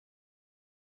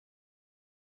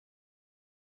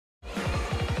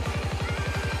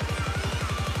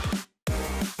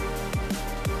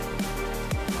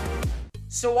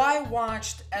So I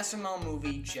watched SML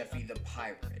Movie, Jeffy the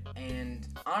Pirate, and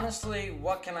honestly,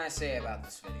 what can I say about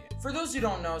this video? For those who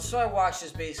don't know, So I Watched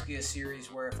is basically a series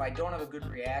where if I don't have a good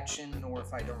reaction, or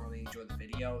if I don't really enjoy the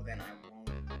video, then I won't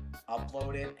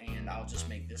upload it, and I'll just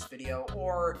make this video.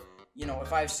 Or, you know,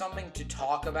 if I have something to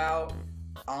talk about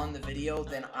on the video,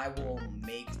 then I will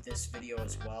make this video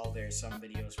as well. There's some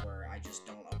videos where I just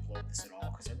don't upload this at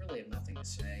all, because I really have nothing to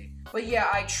say. But yeah,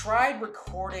 I tried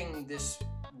recording this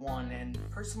one, and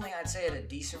personally I'd say it had a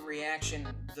decent reaction.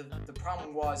 The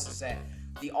problem is that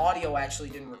the audio actually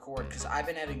didn't record because I've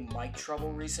been having mic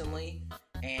trouble recently,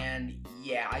 and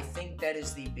yeah, I think that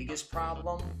is the biggest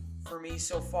problem for me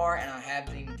so far, and I'm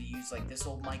having to use like this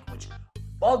old mic, which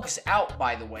bugs out,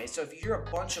 by the way. So if you hear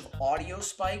a bunch of audio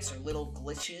spikes or little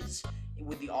glitches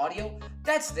with the audio,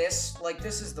 that's this. Like,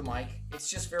 this is the mic. It's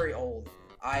just very old.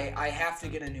 I have to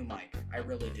get a new mic. I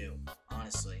really do,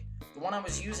 honestly. The one I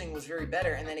was using was very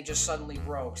better, and then it just suddenly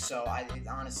broke, so it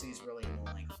honestly is really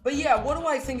annoying. But yeah, what do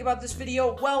I think about this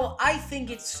video? Well, I think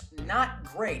it's not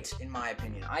great, in my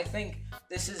opinion. I think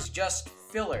this is just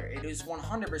filler. It is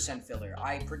 100% filler.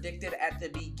 I predicted at the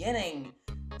beginning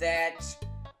that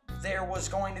there was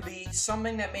going to be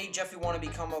something that made Jeffy want to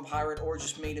become a pirate, or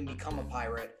just made him become a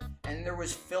pirate, and there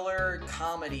was filler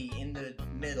comedy in the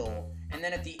middle, and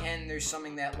then at the end there's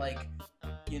something that, like,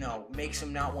 you know, makes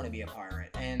him not want to be a pirate.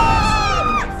 And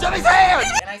Jeffy's hand!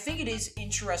 And I think it is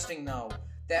interesting, though,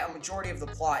 that a majority of the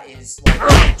plot is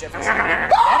like Jeffy's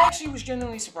hand. That actually was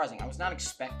genuinely surprising. I was not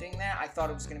expecting that. I thought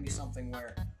it was going to be something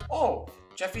where, oh,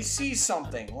 Jeffy sees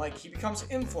something, like he becomes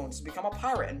influenced to become a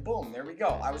pirate, and boom, there we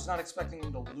go. I was not expecting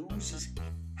him to lose his...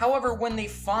 However, when they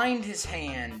find his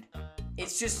hand,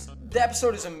 it's just, the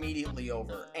episode is immediately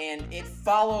over, and it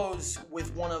follows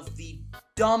with one of the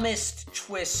dumbest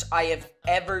twists I have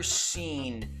ever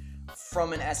seen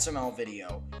from an SML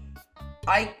video.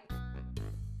 I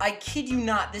kid you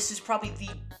not, this is probably the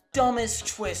dumbest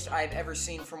twist I've ever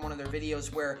seen from one of their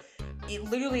videos, where it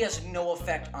literally has no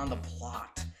effect on the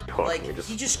plot. Like,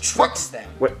 he just tricks them.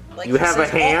 What? Like, you have a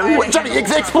hand? Wait, Jeffy,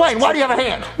 explain! Why do you have a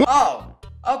hand? Oh,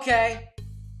 okay.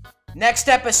 Next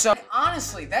episode.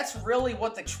 Honestly, that's really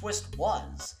what the twist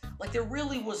was. Like, there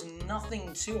really was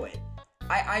nothing to it.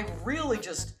 I really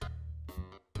just...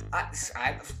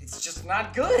 it's just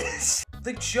not good.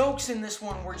 The jokes in this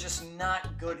one were just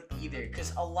not good either,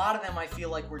 because a lot of them I feel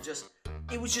like were just...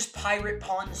 It was just pirate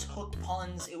puns, hook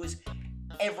puns, it was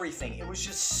everything. It was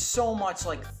just so much,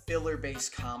 like,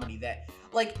 filler-based comedy that...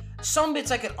 Like, some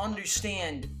bits I could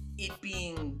understand it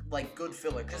being, like, good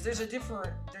filler, because there's a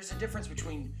difference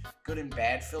between good and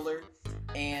bad filler,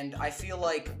 and I feel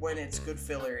like when it's good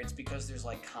filler, it's because there's,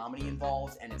 like, comedy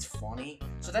involved and it's funny,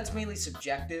 so that's mainly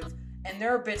subjective. And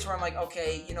there are bits where I'm like,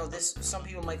 okay, you know, this, some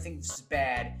people might think this is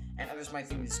bad, and others might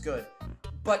think this is good,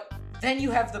 but then you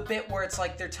have the bit where it's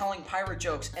like they're telling pirate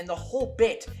jokes, and the whole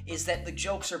bit is that the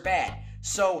jokes are bad,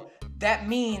 so that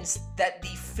means that the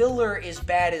filler is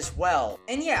bad as well.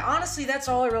 And yeah, honestly, that's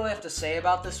all I really have to say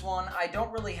about this one. I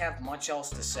don't really have much else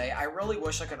to say. I really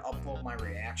wish I could upload my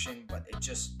reaction, but it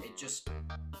just,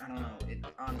 I don't know,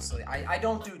 honestly, I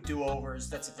don't do do-overs,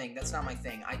 that's the thing, that's not my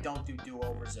thing. I don't do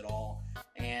do-overs at all,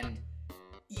 and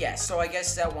yeah, so I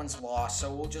guess that one's lost,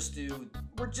 so we're just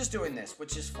doing this,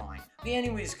 which is fine. But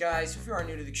anyways, guys, if you are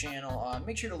new to the channel,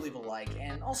 make sure to leave a like,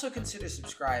 and also consider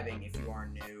subscribing if you are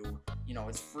new. You know,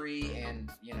 it's free, and,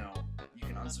 you know, you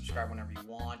can unsubscribe whenever you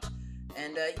want.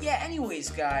 And, yeah, anyways,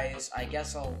 guys, I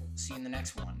guess I'll see you in the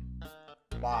next one.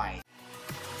 Bye.